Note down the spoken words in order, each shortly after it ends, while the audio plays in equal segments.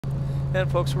And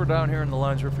folks, we're down here in the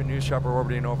Lines Roofing News Shop. We're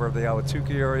orbiting over the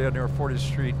Ahwatukee area near 40th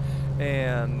Street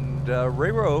and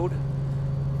Ray Road.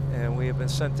 And we have been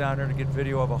sent down here to get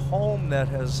video of a home that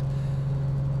has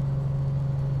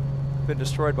been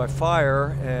destroyed by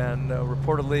fire, and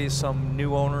reportedly some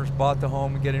new owners bought the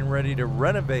home getting ready to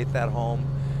renovate that home,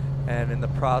 and in the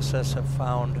process have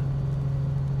found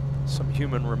some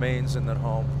human remains in that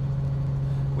home.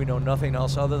 We know nothing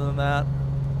else other than that.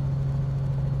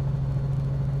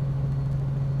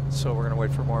 So we're going to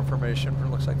wait for more information.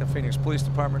 It looks like the Phoenix Police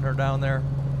Department are down there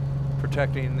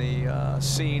protecting the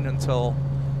scene until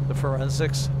the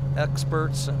forensics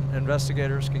experts and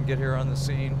investigators can get here on the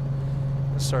scene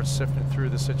and start sifting through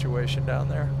the situation down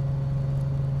there.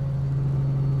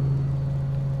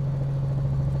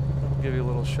 I'll give you a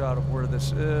little shot of where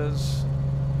this is.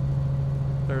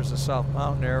 There's the South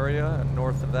Mountain area, and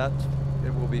north of that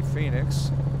it will be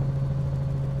Phoenix.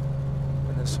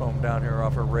 And this home down here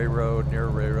off of Ray Road, near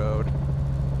Ray Road.